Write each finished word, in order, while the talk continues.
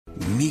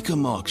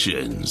Mecum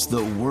Auctions,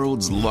 the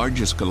world's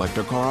largest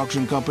collector car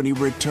auction company,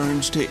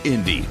 returns to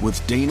Indy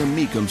with Dana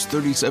Mecum's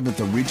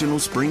 37th Original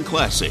Spring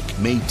Classic,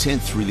 May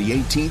 10th through the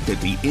 18th at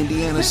the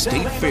Indiana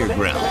State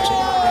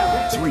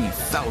Fairgrounds.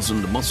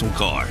 3,000 muscle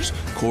cars,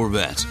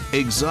 Corvettes,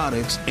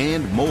 exotics,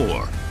 and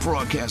more.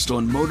 Broadcast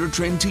on Motor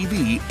Trend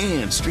TV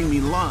and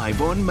streaming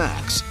live on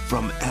Max.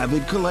 From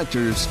avid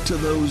collectors to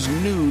those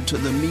new to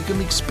the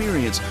Mecum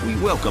experience, we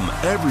welcome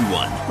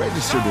everyone.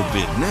 Register to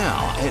bid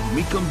now at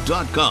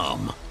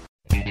Mecum.com.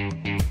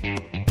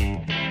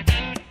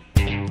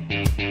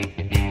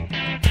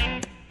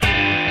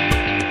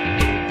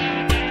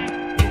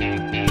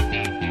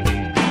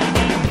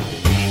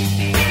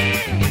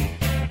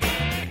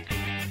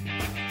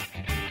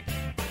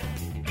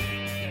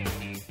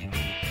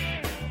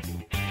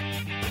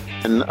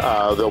 And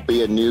there'll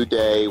be a new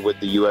day with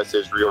the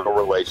U.S.-Israel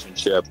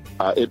relationship.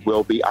 It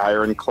will be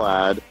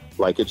ironclad,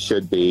 like it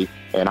should be.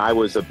 And I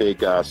was a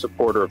big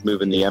supporter of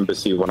moving the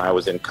embassy when I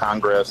was in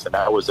Congress, and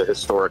that was a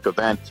historic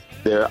event.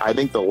 I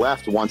think the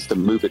left wants to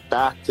move it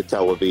back to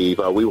Tel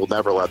Aviv. We will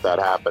never let that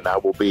happen.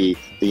 That will be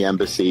the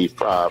embassy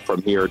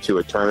from here to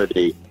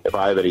eternity if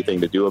I have anything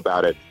to do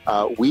about it.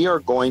 We are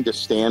going to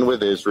stand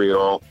with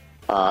Israel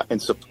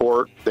and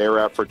support their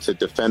efforts to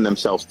defend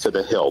themselves to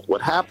the hilt.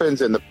 What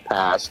happens in the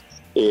past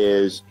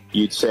is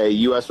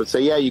U.S. would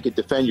say, yeah, you could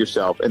defend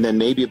yourself, and then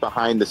maybe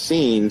behind the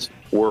scenes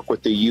work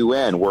with the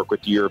UN, work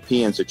with the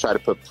Europeans to try to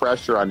put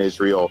pressure on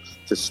Israel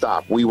to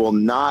stop. We will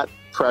not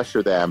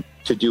pressure them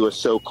to do a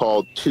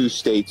so-called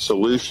two-state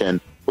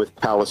solution with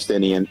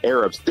Palestinian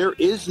Arabs. There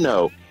is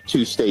no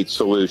two-state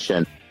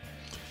solution.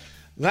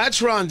 That's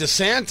Ron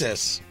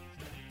DeSantis.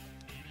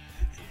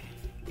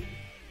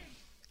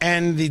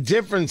 And the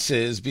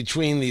differences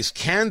between these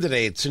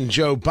candidates and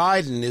Joe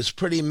Biden is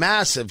pretty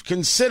massive,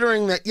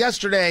 considering that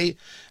yesterday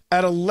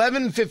at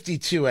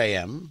 11:52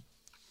 a.m.,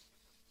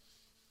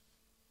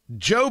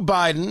 Joe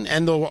Biden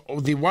and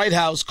the White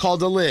House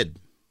called a lid.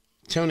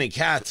 Tony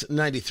Katz,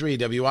 93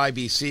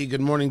 WIBC.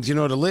 Good morning. Do you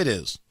know what a lid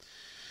is?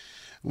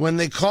 When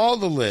they call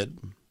the lid,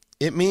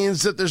 it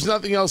means that there's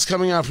nothing else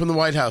coming out from the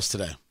White House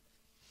today.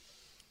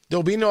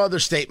 There'll be no other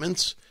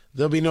statements.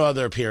 There'll be no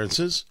other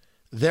appearances.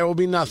 There will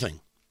be nothing.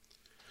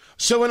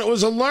 So when it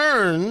was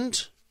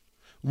learned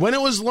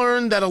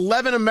that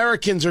 11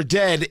 Americans are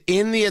dead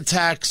in the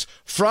attacks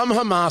from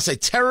Hamas, a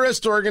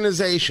terrorist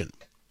organization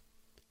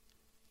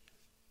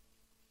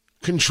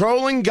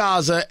controlling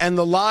Gaza and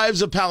the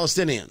lives of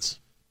Palestinians,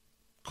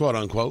 quote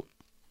unquote,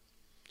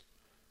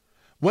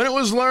 when it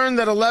was learned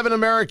that 11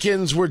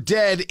 Americans were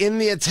dead in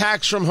the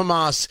attacks from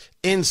Hamas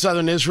in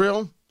southern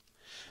Israel,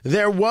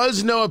 there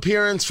was no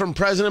appearance from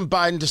President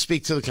Biden to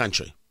speak to the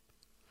country.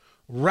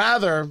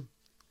 Rather,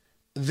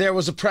 there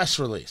was a press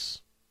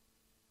release.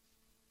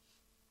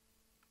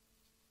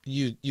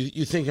 You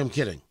think I'm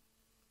kidding?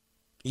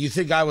 You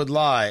think I would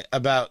lie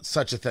about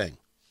such a thing?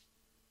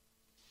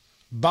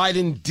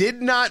 Biden did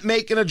not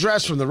make an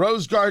address from the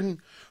Rose Garden,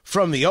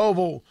 from the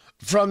Oval,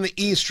 from the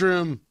East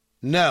Room.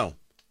 No.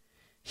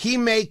 He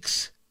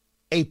makes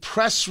a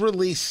press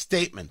release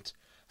statement.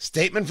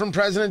 Statement from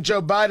President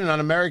Joe Biden on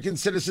American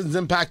citizens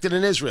impacted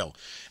in Israel.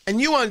 And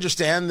you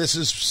understand this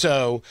is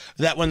so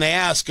that when they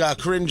ask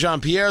Karine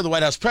Jean-Pierre, the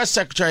White House press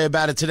secretary,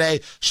 about it today,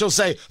 she'll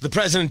say, the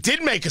president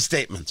did make a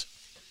statement.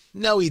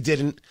 No, he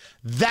didn't.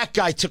 That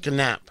guy took a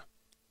nap.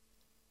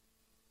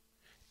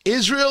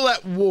 Israel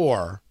at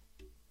war,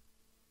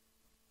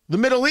 the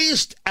Middle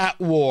East at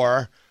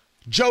war,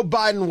 Joe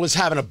Biden was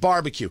having a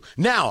barbecue.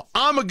 Now,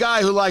 I'm a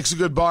guy who likes a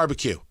good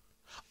barbecue.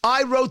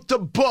 I wrote the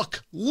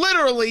book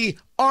literally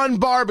on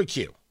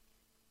barbecue.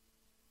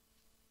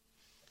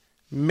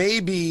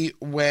 Maybe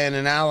when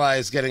an ally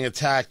is getting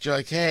attacked, you're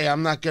like, hey,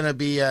 I'm not going to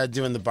be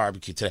doing the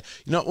barbecue today.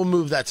 You know what? We'll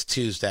move that to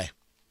Tuesday.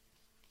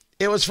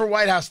 It was for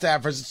White House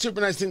staffers. It's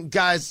super nice thing.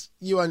 Guys,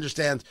 you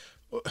understand.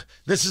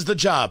 This is the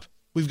job.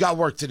 We've got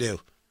work to do.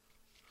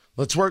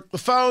 Let's work the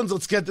phones.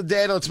 Let's get the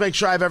data. Let's make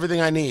sure I have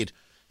everything I need.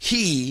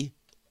 He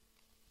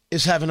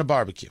is having a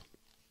barbecue.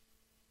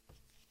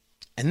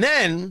 And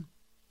then,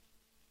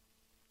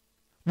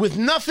 with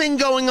nothing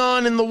going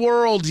on in the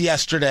world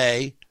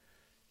yesterday,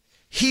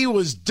 he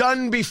was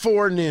done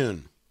before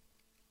noon.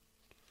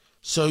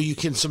 So you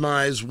can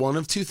surmise one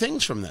of two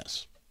things from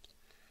this.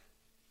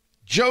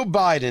 Joe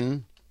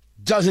Biden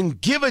doesn't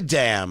give a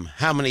damn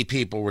how many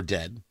people were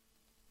dead,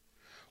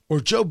 or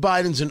Joe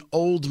Biden's an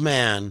old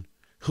man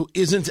who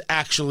isn't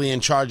actually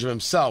in charge of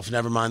himself,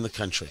 never mind the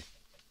country.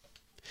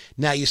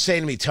 Now you say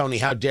to me, Tony,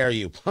 how dare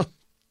you?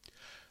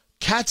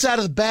 Cat's out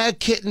of the bag,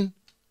 kitten.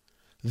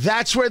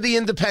 That's where the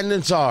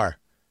independents are.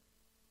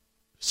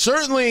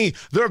 Certainly,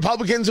 the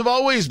Republicans have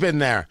always been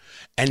there.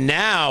 And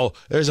now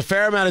there's a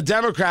fair amount of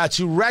Democrats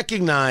who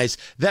recognize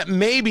that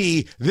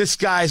maybe this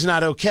guy's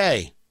not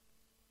okay.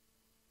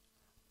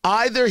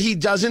 Either he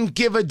doesn't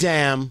give a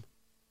damn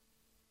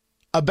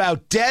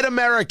about dead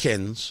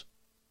Americans,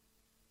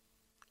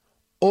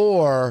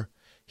 or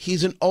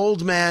he's an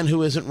old man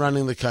who isn't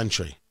running the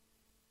country.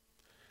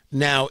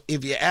 Now,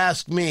 if you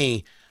ask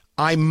me,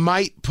 I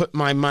might put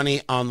my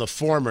money on the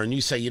former. And you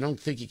say, you don't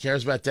think he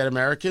cares about dead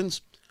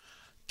Americans?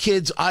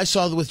 Kids, I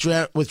saw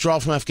the withdrawal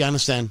from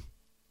Afghanistan.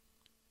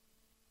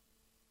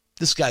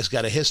 This guy's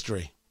got a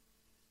history.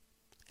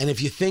 And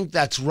if you think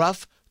that's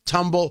rough,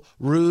 tumble,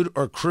 rude,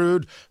 or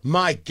crude,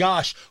 my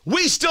gosh,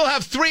 we still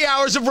have 3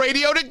 hours of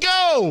radio to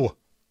go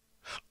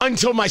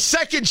until my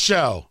second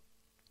show.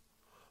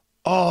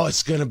 Oh,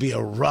 it's going to be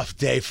a rough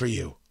day for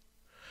you.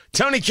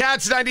 Tony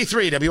Katz,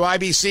 93,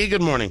 WIBC,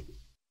 good morning.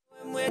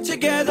 When we're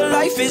together,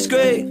 life is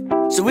great.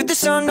 So if the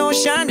sun don't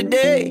shine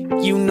today,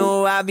 you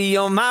know I'll be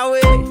on my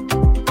way.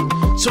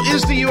 So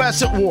is the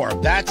U.S. at war?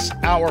 That's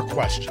our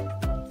question.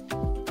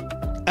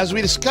 As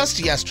we discussed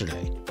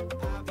yesterday,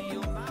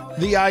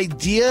 the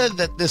idea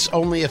that this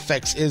only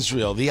affects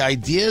Israel, the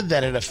idea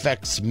that it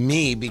affects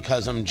me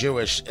because I'm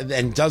Jewish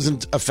and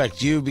doesn't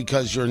affect you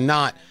because you're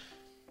not,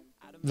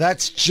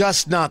 that's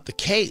just not the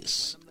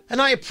case.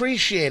 And I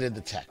appreciated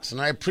the text,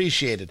 and I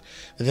appreciated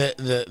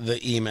the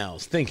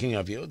emails, thinking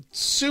of you. It's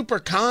super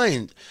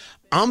kind.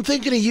 I'm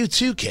thinking of you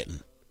too,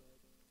 kitten.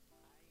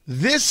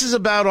 This is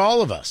about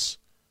all of us.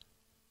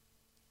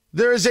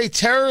 There is a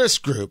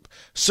terrorist group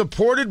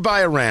supported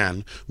by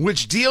Iran,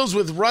 which deals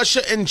with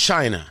Russia and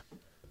China,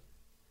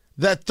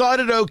 that thought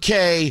it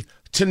okay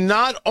to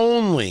not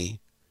only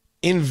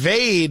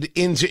invade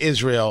into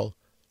Israel,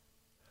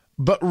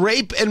 but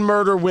rape and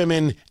murder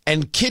women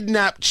and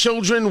kidnap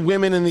children,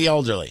 women, and the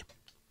elderly.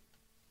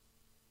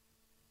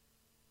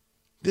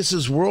 This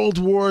is World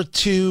War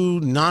II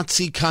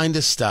Nazi kind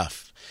of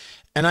stuff.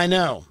 And I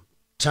know,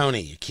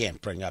 Tony, you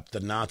can't bring up the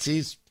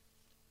Nazis.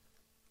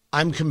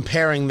 I'm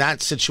comparing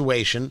that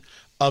situation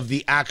of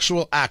the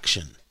actual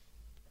action.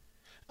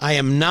 I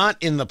am not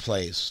in the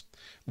place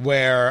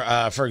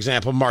where, for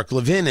example, Mark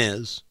Levin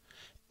is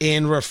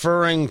in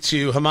referring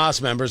to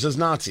Hamas members as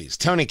Nazis.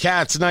 Tony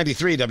Katz,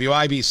 93,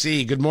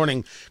 WIBC, good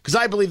morning, because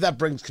I believe that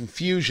brings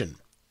confusion.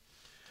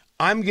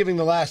 I'm giving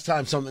the last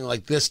time something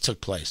like this took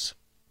place.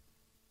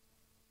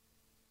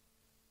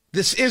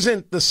 This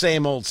isn't the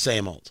same old,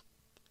 same old.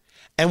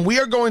 And we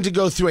are going to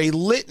go through a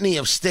litany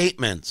of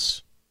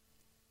statements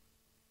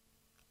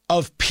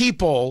of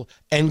people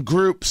and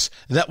groups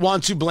that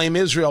want to blame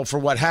Israel for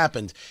what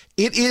happened.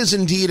 It is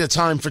indeed a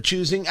time for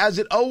choosing, as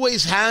it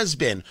always has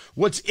been.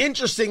 What's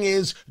interesting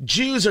is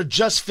Jews are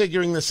just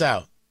figuring this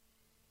out.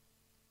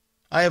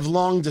 I have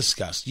long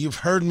discussed. You've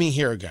heard me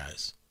here,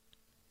 guys.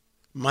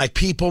 My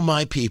people,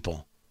 my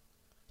people.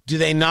 Do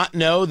they not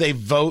know they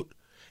vote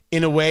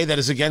in a way that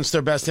is against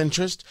their best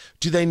interest?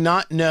 Do they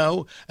not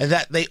know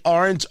that they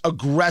aren't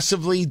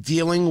aggressively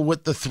dealing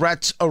with the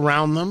threats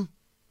around them?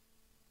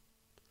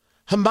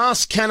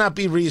 Hamas cannot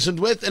be reasoned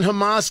with, and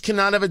Hamas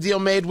cannot have a deal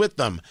made with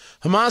them.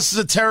 Hamas is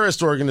a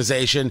terrorist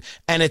organization,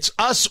 and it's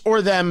us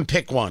or them,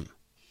 pick one.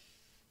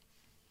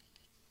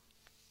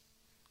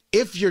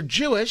 If you're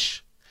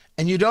Jewish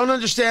and you don't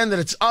understand that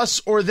it's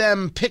us or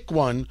them, pick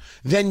one,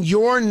 then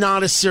you're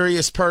not a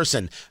serious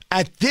person.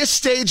 At this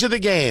stage of the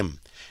game,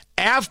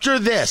 after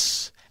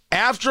this,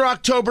 after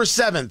October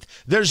 7th,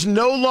 there's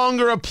no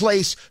longer a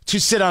place to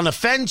sit on a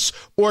fence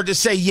or to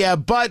say, yeah,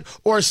 but,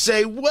 or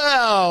say,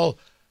 well,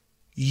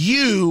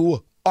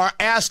 you are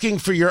asking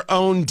for your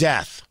own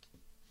death.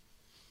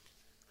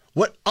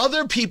 What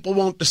other people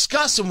won't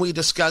discuss, and we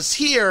discuss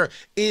here,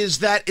 is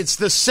that it's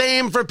the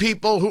same for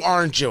people who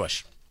aren't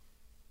Jewish.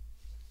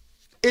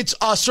 It's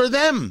us or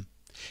them.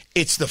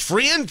 It's the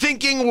free and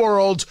thinking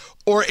world,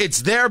 or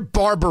it's their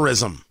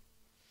barbarism.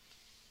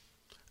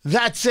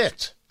 That's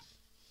it.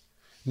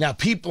 Now,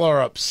 people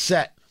are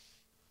upset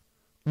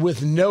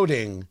with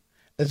noting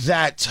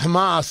that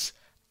Hamas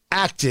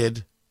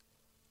acted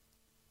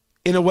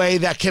in a way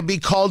that can be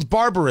called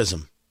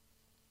barbarism.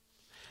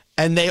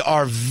 And they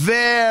are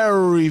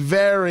very,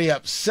 very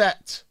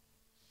upset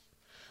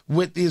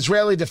with the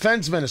Israeli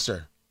defense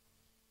minister,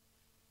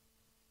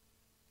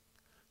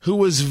 who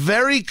was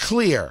very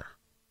clear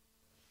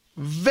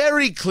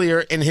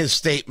in his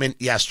statement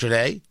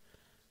yesterday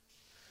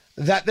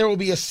that there will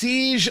be a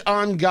siege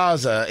on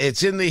Gaza.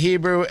 It's in the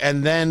Hebrew,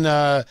 and then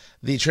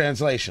the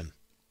translation.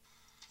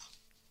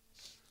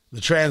 The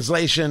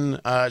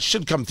translation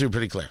should come through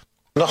pretty clear.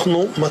 We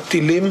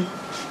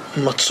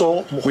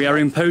are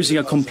imposing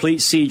a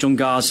complete siege on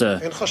Gaza.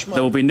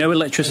 There will be no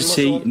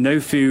electricity, no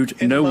food,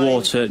 no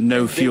water,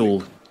 no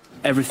fuel.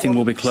 Everything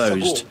will be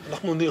closed.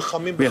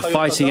 We are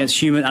fighting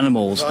against human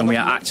animals, and we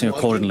are acting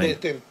accordingly.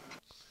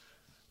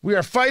 We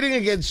are fighting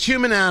against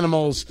human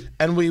animals,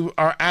 and we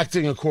are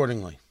acting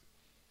accordingly.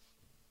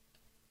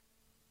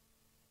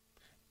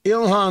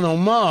 Ilhan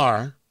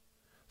Omar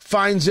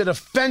finds it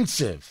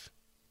offensive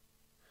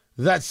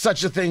that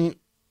such a thing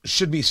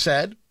should be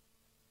said.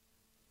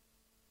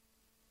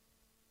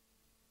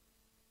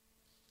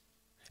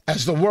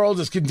 As the world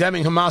is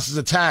condemning Hamas's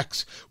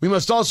attacks, we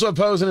must also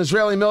oppose an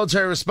Israeli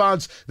military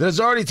response that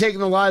has already taken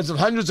the lives of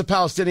hundreds of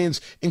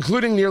Palestinians,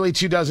 including nearly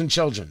 24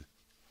 children.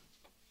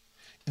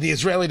 The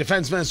Israeli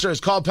defense minister has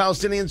called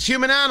Palestinians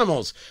human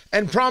animals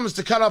and promised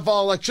to cut off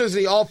all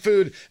electricity, all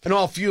food, and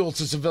all fuel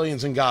to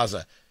civilians in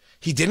Gaza.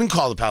 He didn't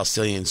call the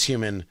Palestinians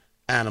human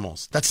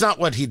animals. That's not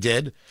what he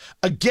did.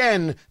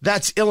 Again,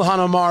 that's Ilhan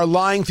Omar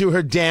lying through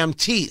her damn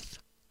teeth.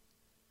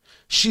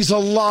 She's a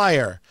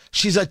liar.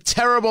 She's a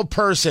terrible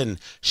person.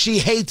 She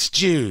hates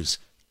Jews.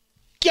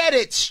 Get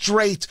it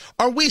straight.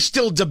 Are we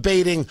still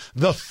debating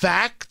the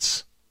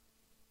facts?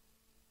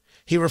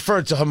 He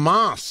referred to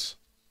Hamas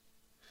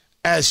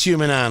as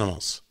human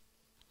animals.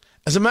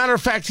 As a matter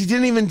of fact, he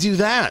didn't even do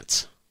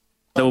that.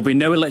 There will be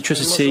no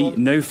electricity,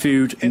 no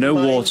food, no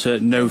water,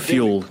 no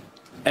fuel.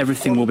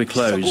 Everything will be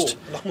closed.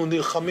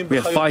 We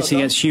are fighting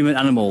against human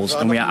animals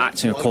and we are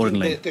acting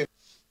accordingly.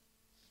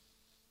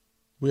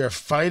 We are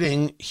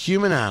fighting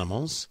human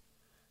animals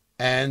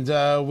and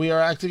we are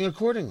acting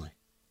accordingly.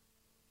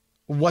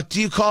 What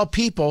do you call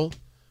people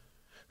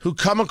who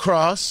come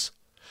across,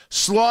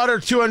 slaughter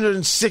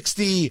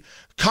 260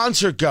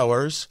 concert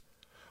goers,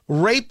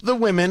 rape the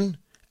women,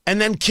 and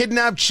then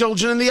kidnap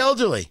children and the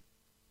elderly?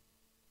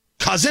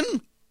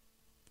 Cousin?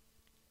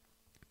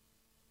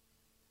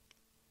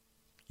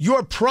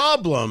 Your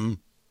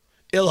problem,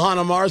 Ilhan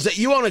Omar, is that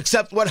you won't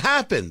accept what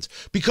happened.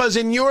 Because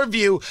in your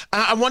view,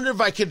 I wonder if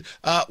I could,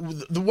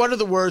 what are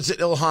the words that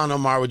Ilhan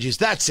Omar would use?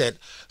 That's it.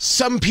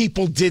 Some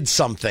people did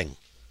something.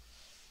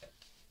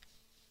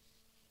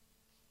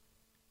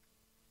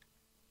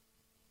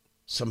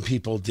 Some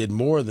people did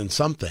more than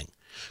something.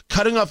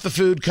 Cutting off the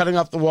food, cutting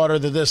off the water,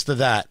 the this, the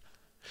that.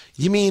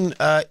 You mean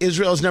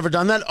Israel's never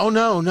done that? Oh,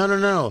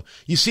 no.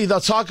 You see, they'll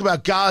talk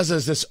about Gaza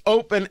as this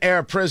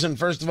open-air prison.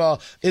 First of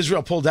all,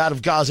 Israel pulled out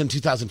of Gaza in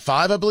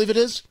 2005, I believe it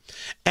is.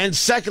 And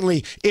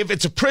secondly, if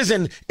it's a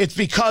prison, it's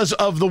because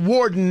of the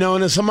warden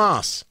known as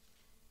Hamas.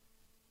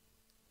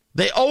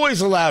 They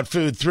always allowed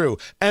food through,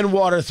 and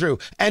water through,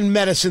 and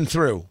medicine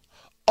through.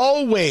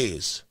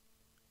 Always.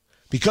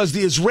 Because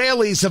the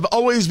Israelis have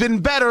always been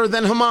better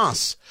than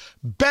Hamas.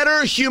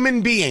 Better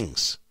human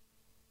beings.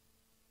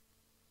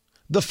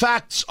 The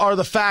facts are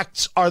the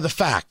facts are the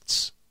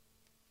facts.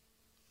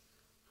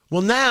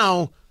 Well,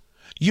 now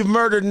you've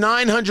murdered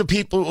 900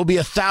 people. It will be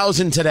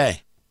 1,000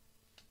 today.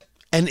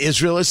 And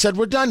Israel has said,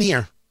 we're done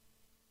here.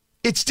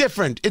 It's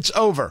different. It's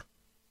over.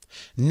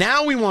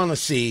 Now we want to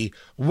see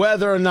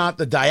whether or not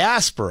the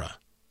diaspora,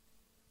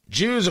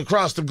 Jews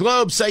across the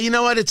globe, say, you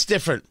know what, it's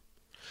different.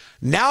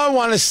 Now I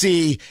want to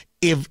see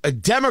if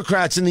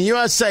Democrats in the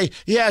U.S. say,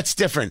 yeah, it's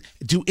different.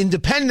 Do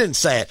independents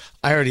say it?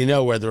 I already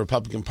know where the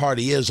Republican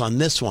Party is on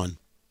this one.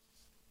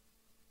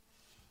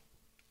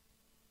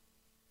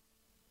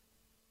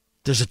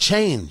 There's a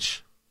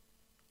change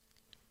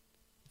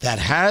that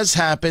has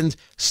happened,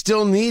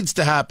 still needs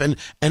to happen,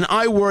 and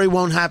I worry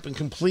won't happen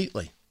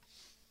completely.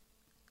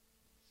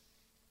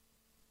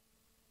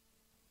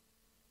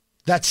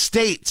 That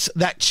states,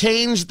 that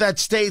change that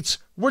states,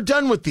 we're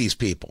done with these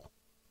people.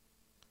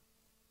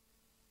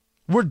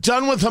 We're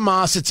done with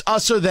Hamas. It's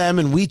us or them,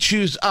 and we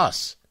choose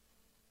us.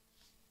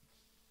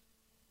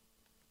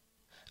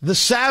 The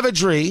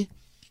savagery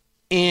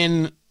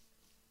in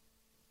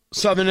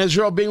southern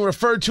Israel being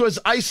referred to as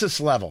ISIS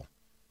level.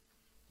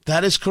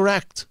 That is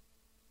correct.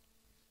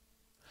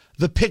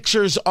 The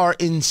pictures are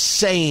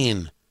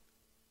insane.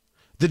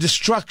 The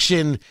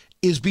destruction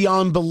is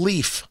beyond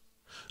belief.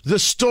 The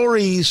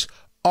stories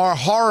are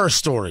horror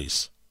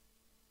stories.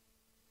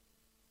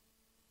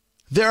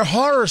 They're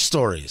horror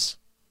stories.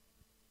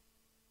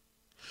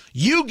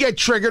 You get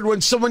triggered when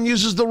someone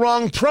uses the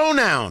wrong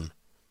pronoun.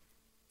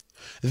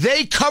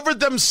 They covered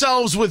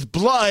themselves with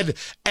blood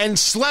and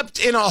slept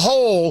in a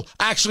hole,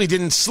 actually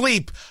didn't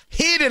sleep,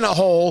 hid in a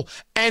hole,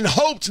 and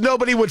hoped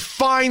nobody would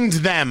find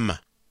them.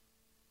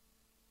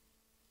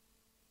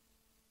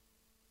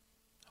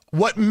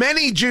 What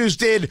many Jews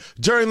did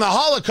during the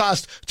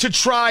Holocaust to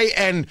try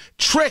and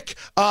trick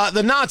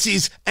the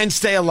Nazis and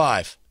stay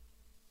alive.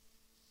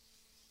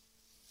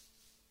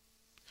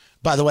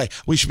 By the way,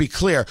 we should be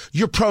clear,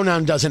 your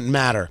pronoun doesn't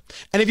matter.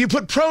 And if you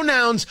put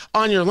pronouns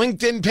on your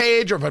LinkedIn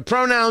page or put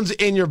pronouns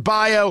in your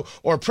bio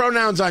or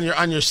pronouns on your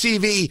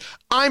CV,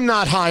 I'm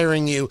not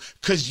hiring you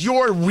because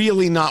you're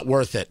really not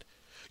worth it.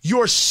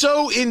 You're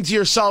so into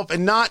yourself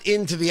and not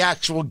into the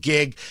actual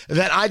gig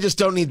that I just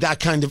don't need that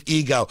kind of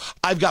ego.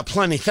 I've got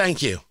plenty,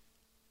 thank you.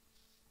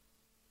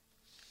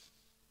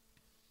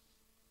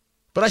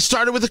 But I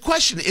started with a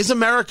question. Is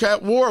America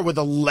at war with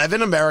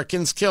 11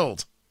 Americans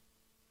killed?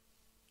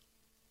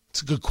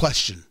 It's a good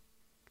question.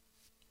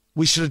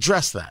 We should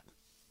address that.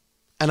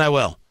 And I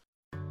will.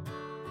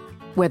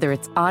 Whether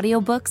it's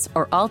audiobooks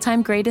or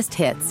all-time greatest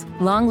hits,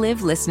 long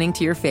live listening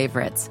to your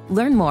favorites.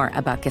 Learn more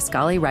about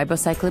Kisqali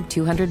Ribociclib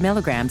 200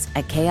 milligrams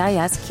at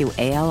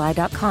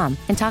KISQALI.com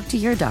and talk to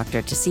your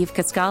doctor to see if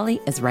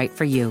Kisqali is right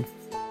for you.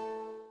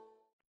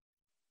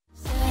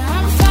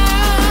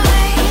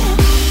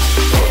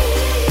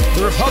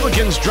 The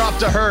Republicans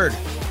dropped a herd.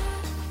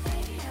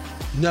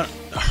 No,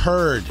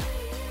 herd.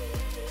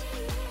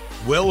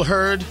 Will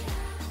Hurd,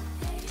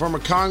 former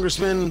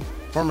congressman,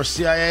 former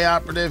CIA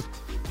operative.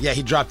 Yeah,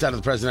 he dropped out of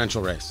the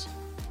presidential race.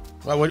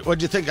 Well, what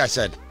do you think I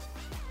said?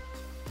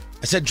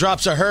 I said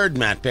drops a herd,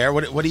 Matt Bear.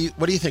 What do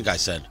you think I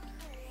said?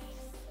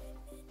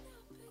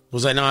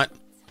 Was I not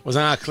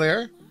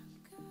clear?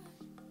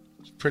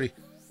 Pretty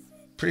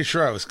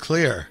sure I was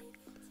clear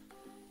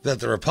that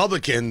the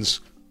Republicans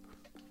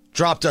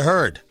dropped a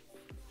herd.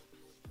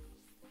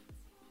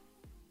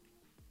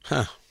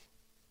 I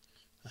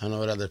don't know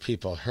what other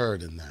people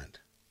heard in that.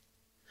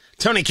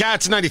 Tony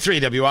Katz, 93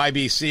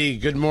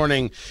 WIBC. Good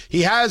morning.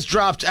 He has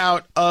dropped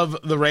out of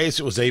the race.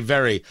 It was a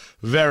very,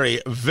 very,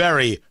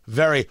 very,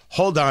 very,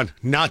 hold on,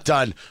 not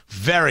done.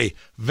 Very,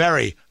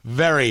 very,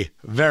 very,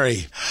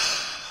 very,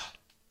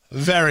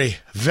 very,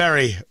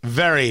 very,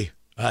 very,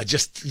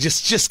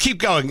 just keep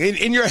going.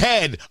 In your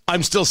head,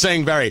 I'm still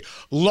saying very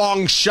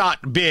long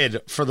shot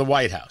bid for the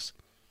White House.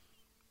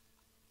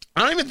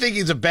 I don't even think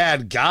he's a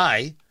bad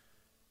guy.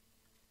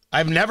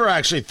 I've never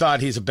actually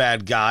thought he's a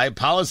bad guy.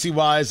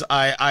 Policy-wise,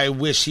 I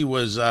wish he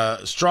was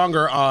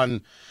stronger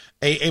on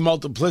a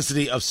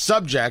multiplicity of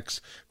subjects.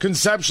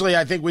 Conceptually,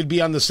 I think we'd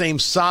be on the same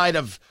side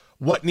of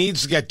what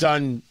needs to get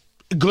done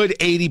a good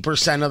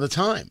 80% of the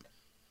time.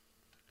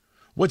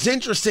 What's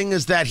interesting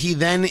is that he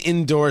then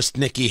endorsed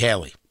Nikki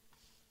Haley.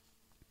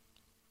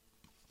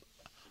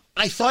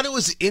 I thought it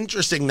was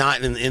interesting,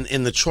 not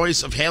in the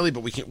choice of Haley,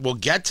 but we'll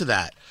get to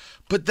that.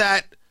 But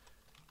that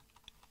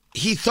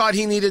he thought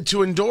he needed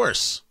to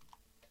endorse.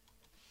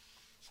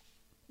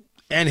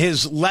 And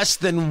his less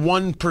than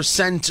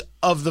 1%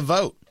 of the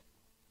vote.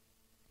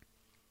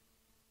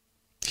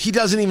 He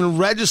doesn't even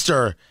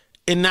register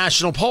in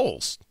national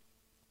polls.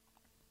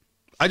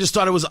 I just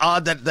thought it was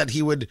odd that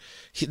he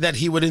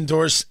would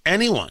endorse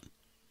anyone.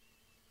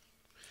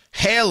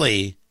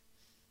 Haley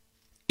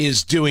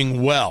is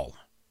doing well.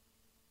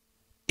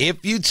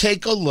 If you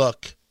take a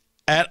look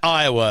at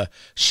Iowa,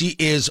 she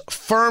is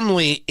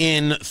firmly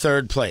in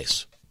third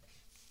place.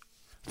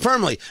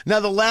 Firmly. Now,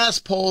 the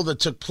last poll that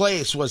took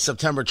place was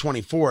September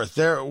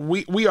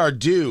 24th. We are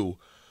due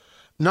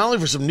not only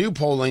for some new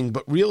polling,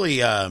 but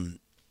really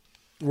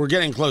we're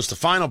getting close to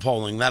final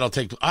polling. That'll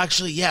take,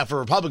 actually, yeah, for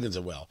Republicans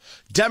it will.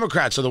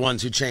 Democrats are the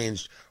ones who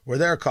changed where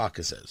their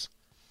caucus is.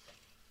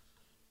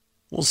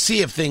 We'll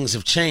see if things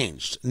have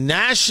changed.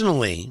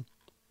 Nationally,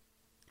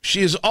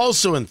 she is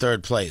also in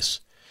third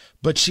place,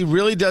 but she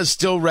really does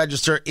still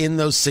register in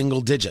those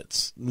single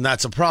digits. And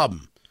that's a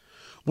problem.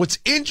 What's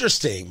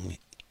interesting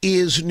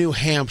is New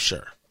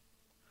Hampshire,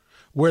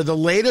 where the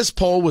latest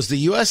poll was the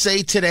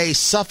USA Today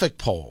Suffolk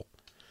poll,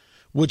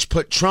 which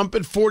put Trump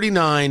at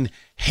 49,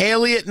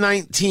 Haley at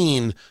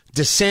 19,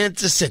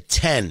 DeSantis at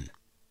 10.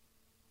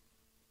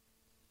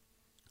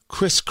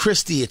 Chris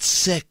Christie at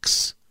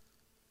 6.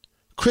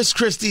 Chris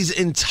Christie's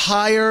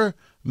entire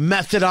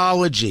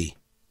methodology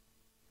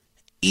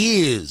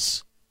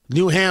is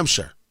New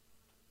Hampshire,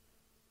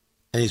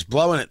 and he's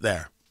blowing it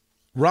there.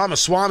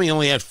 Ramaswamy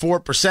only had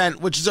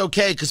 4%, which is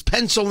okay because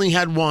Pence only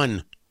had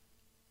 1.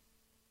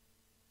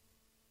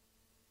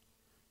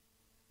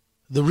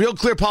 The Real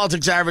Clear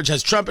Politics average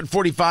has Trump at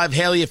 45,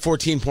 Haley at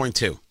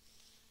 14.2.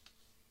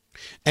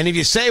 And if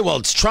you say, well,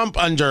 it's Trump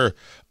under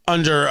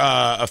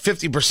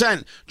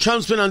 50%,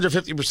 Trump's been under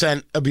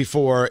 50%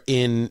 before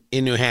in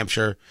New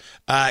Hampshire.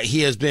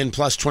 He has been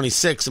plus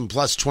 26 and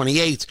plus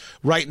 28.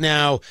 Right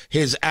now,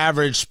 his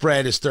average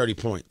spread is 30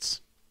 points.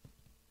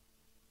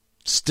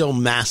 Still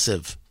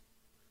massive.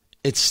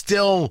 It's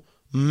still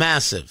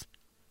massive.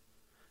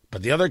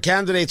 But the other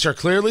candidates are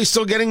clearly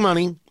still getting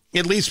money,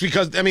 at least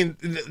because, I mean,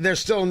 they're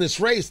still in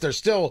this race. They're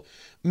still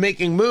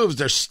making moves.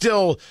 They're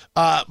still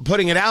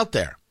putting it out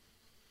there.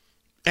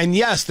 And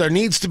yes, there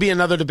needs to be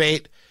another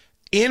debate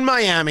in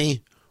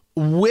Miami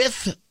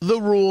with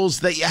the rules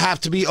that you have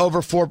to be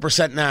over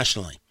 4%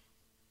 nationally.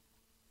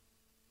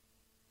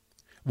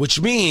 Which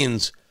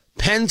means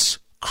Pence,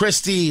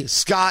 Christie,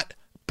 Scott,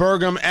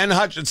 Burgum, and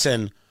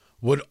Hutchinson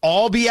would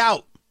all be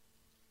out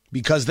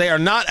because they are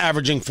not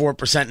averaging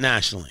 4%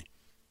 nationally.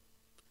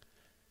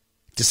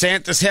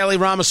 DeSantis, Haley,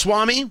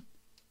 Ramaswamy.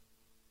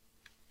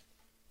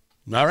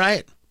 All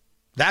right.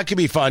 That could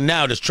be fun.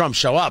 Now, does Trump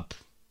show up?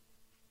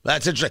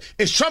 That's interesting.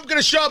 Is Trump going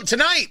to show up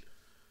tonight?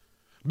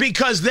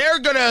 Because the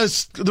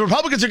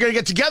Republicans are going to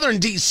get together in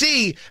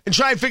D.C. and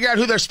try and figure out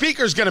who their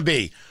speaker is going to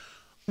be.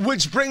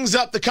 Which brings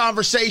up the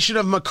conversation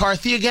of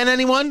McCarthy again,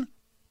 anyone?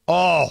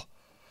 Oh,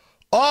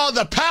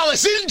 the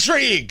palace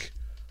intrigue.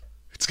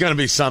 It's going to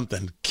be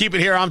something. Keep it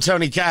here. I'm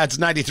Tony Katz,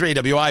 93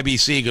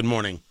 WIBC. Good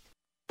morning.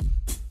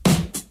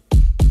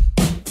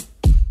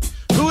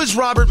 Who is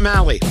Robert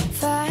Malley?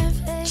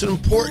 It's an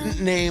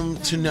important name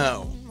to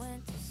know.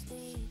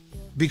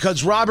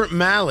 Because Robert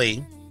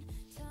Malley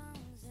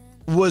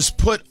was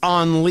put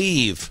on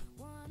leave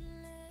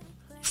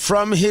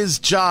from his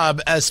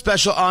job as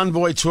special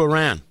envoy to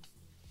Iran.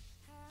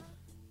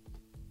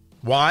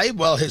 Why?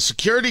 Well, his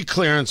security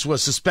clearance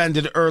was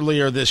suspended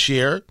earlier this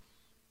year.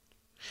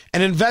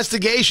 An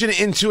investigation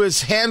into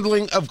his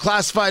handling of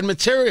classified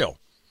material,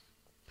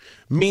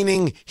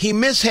 meaning he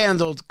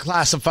mishandled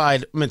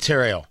classified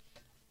material.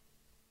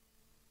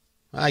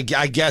 I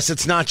guess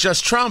it's not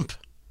just Trump.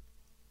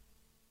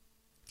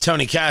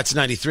 Tony Katz,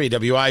 93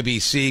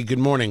 WIBC. Good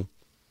morning.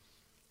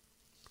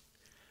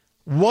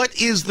 What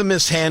is the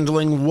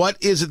mishandling?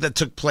 What is it that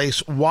took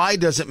place? Why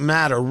does it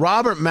matter?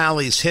 Robert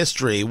Malley's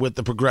history with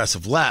the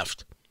progressive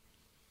left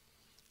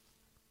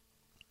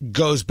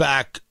goes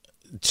back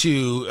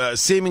to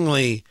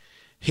seemingly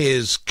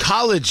his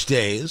college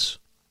days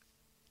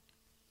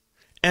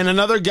and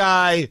another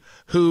guy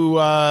who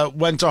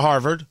went to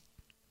Harvard.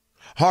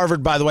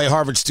 Harvard, by the way,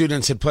 Harvard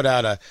students had put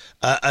out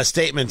a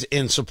statement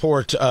in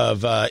support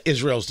of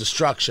Israel's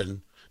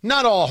destruction.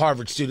 Not all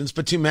Harvard students,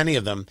 but too many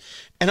of them.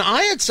 And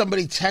I had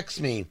somebody text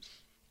me,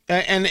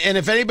 and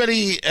if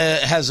anybody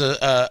has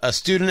a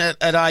student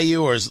at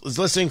IU or is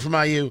listening from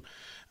IU,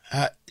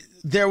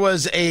 there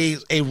was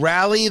a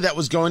rally that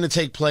was going to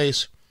take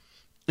place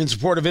in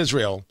support of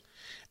Israel.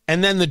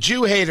 And then the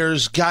Jew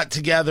haters got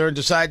together and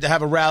decided to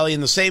have a rally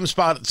in the same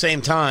spot at the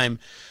same time.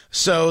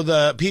 So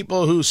the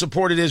people who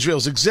supported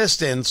Israel's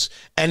existence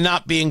and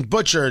not being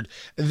butchered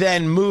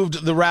then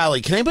moved the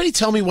rally. Can anybody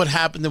tell me what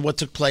happened and what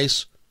took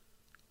place?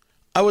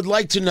 I would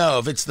like to know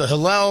if it's the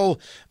Hillel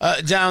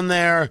down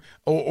there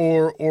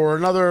or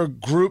another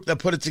group that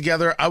put it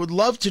together. I would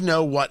love to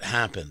know what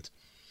happened.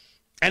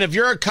 And if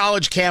you're a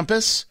college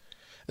campus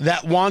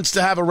that wants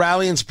to have a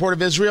rally in support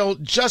of Israel,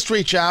 just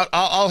reach out.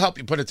 I'll help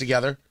you put it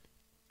together.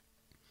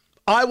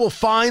 I will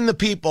find the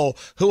people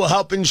who will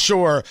help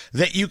ensure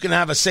that you can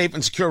have a safe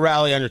and secure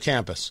rally on your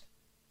campus.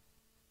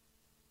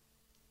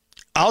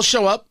 I'll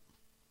show up.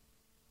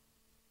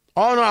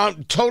 Oh, no,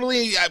 I'm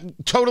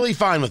totally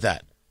fine with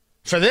that.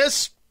 For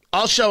this,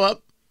 I'll show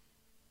up.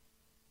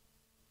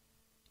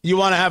 You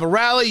want to have a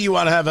rally? You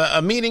want to have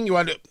a meeting? You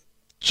want to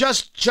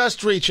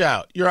just reach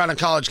out. You're on a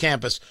college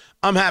campus.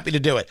 I'm happy to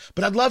do it.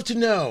 But I'd love to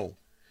know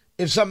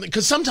if something,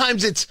 because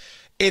sometimes it's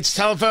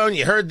telephone.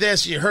 You heard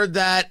this, you heard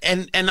that,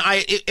 and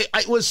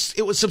it was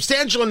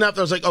substantial enough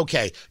that I was like,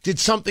 okay, did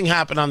something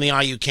happen on the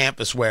IU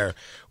campus where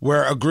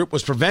a group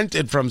was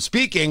prevented from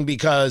speaking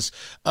because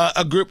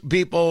a group of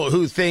people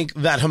who think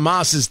that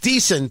Hamas is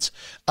decent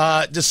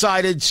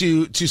decided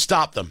to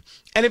stop them?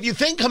 And if you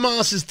think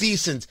Hamas is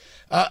decent,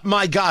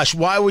 my gosh,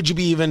 why would you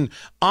be even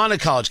on a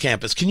college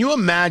campus? Can you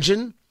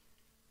imagine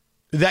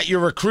that you're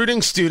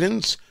recruiting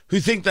students who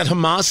think that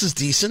Hamas is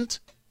decent?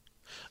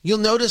 You'll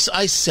notice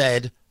I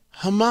said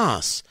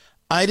Hamas.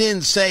 I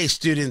didn't say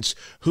students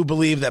who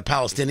believe that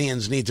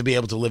Palestinians need to be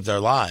able to live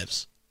their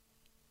lives.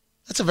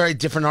 That's a very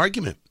different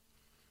argument.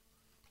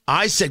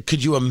 I said,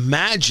 could you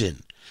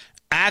imagine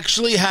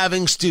actually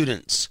having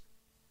students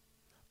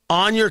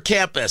on your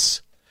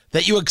campus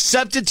that you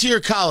accepted to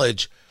your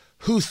college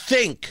who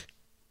think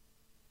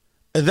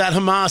that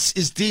Hamas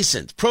is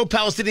decent?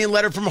 Pro-Palestinian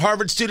letter from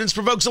Harvard students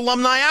provokes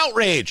alumni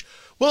outrage.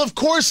 Well, of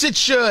course it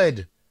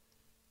should.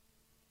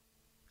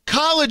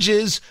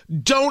 Colleges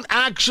don't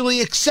actually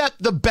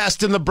accept the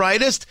best and the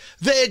brightest.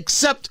 They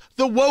accept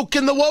the woke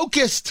and the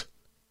wokest.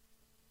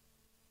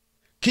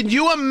 Can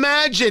you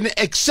imagine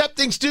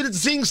accepting students,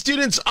 seeing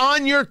students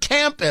on your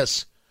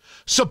campus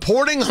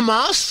supporting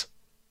Hamas?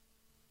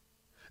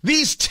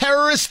 These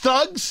terrorist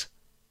thugs?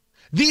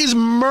 These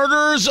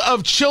murderers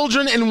of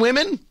children and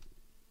women?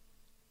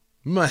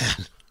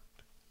 Man,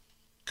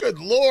 good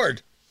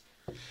Lord.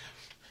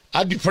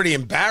 I'd be pretty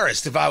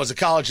embarrassed if I was a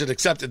college that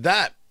accepted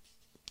that.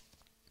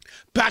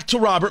 Back to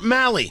Robert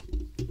Malley.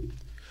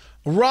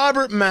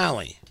 Robert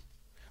Malley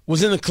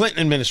was in the Clinton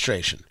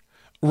administration.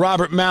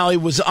 Robert Malley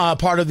was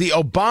part of the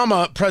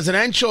Obama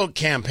presidential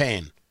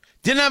campaign.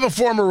 Didn't have a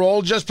formal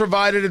role, just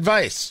provided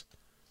advice.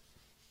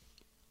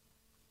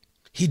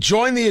 He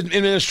joined the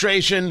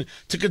administration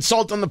to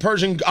consult on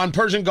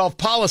Persian Gulf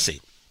policy.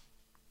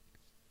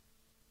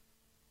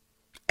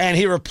 And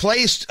he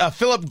replaced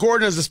Philip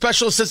Gordon as the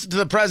special assistant to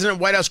the president,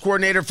 White House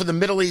coordinator for the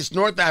Middle East,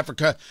 North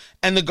Africa,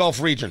 and the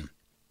Gulf region.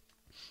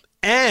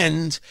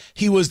 And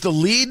he was the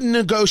lead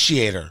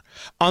negotiator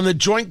on the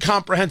Joint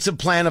Comprehensive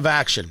Plan of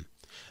Action,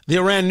 the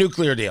Iran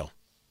nuclear deal.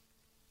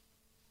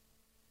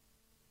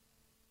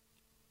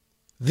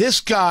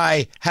 This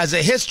guy has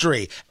a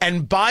history,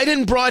 and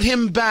Biden brought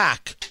him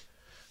back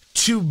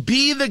to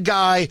be the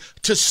guy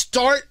to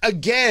start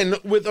again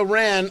with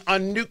Iran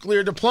on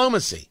nuclear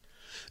diplomacy.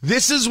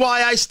 This is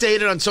why I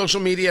stated on social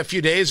media a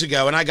few days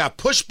ago, and I got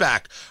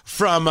pushback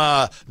from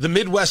the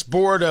Midwest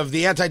board of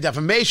the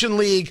Anti-Defamation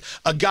League,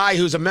 a guy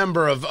who's a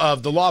member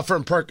of the law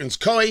firm Perkins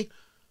Coie.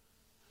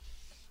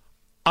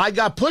 I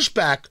got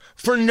pushback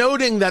for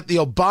noting that the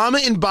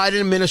Obama and Biden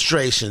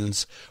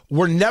administrations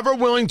were never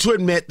willing to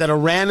admit that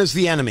Iran is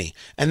the enemy,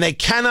 and they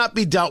cannot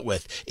be dealt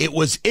with. It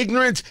was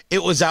ignorant.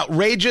 It was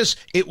outrageous.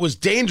 It was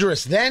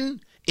dangerous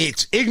then.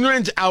 It's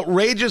ignorant,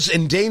 outrageous,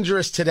 and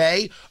dangerous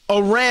today.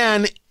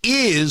 Iran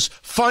is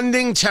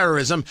funding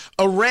terrorism.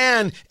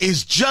 Iran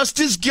is just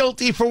as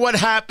guilty for what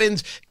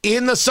happened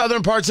in the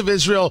southern parts of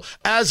Israel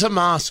as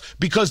Hamas,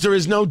 because there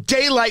is no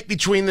daylight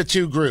between the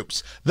two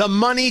groups. The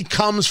money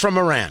comes from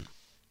Iran.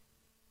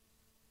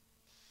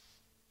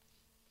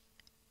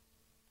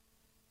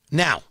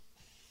 Now,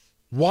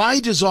 why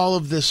does all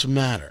of this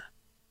matter?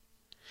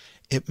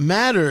 It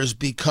matters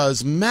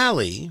because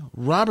Malley,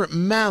 Robert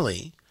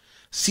Malley,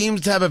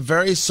 seems to have a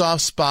very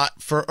soft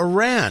spot for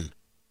Iran.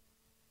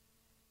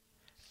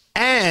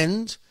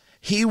 And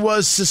he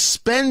was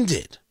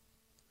suspended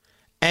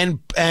and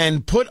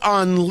put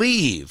on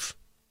leave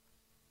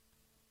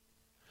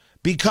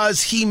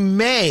because he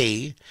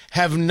may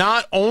have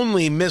not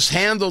only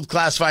mishandled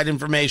classified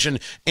information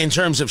in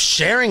terms of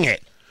sharing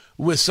it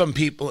with some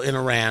people in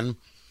Iran,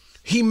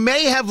 he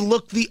may have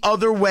looked the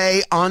other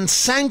way on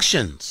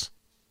sanctions,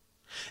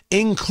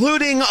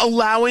 including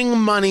allowing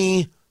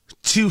money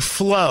to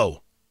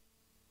flow.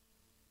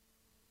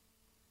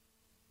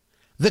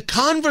 The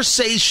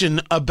conversation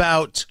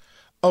about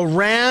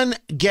Iran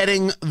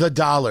getting the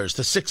dollars,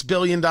 the $6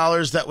 billion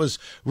that was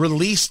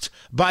released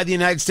by the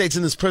United States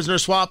in this prisoner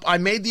swap, I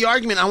made the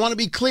argument, I want to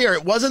be clear,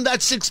 it wasn't that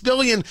 $6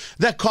 billion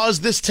that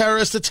caused this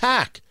terrorist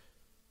attack.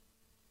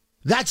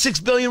 That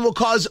 $6 billion will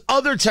cause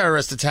other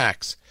terrorist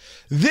attacks.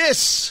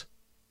 This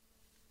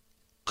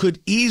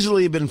could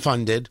easily have been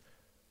funded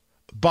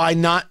by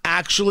not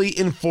actually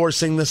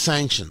enforcing the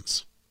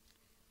sanctions.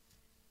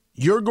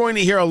 You're going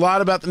to hear a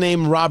lot about the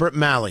name Robert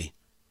Malley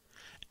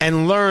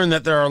and learn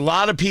that there are a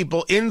lot of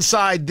people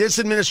inside this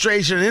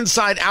administration and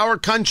inside our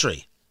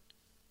country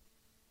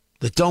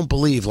that don't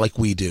believe like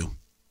we do,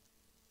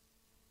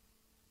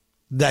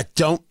 that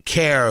don't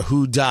care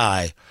who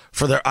die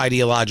for their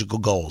ideological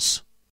goals.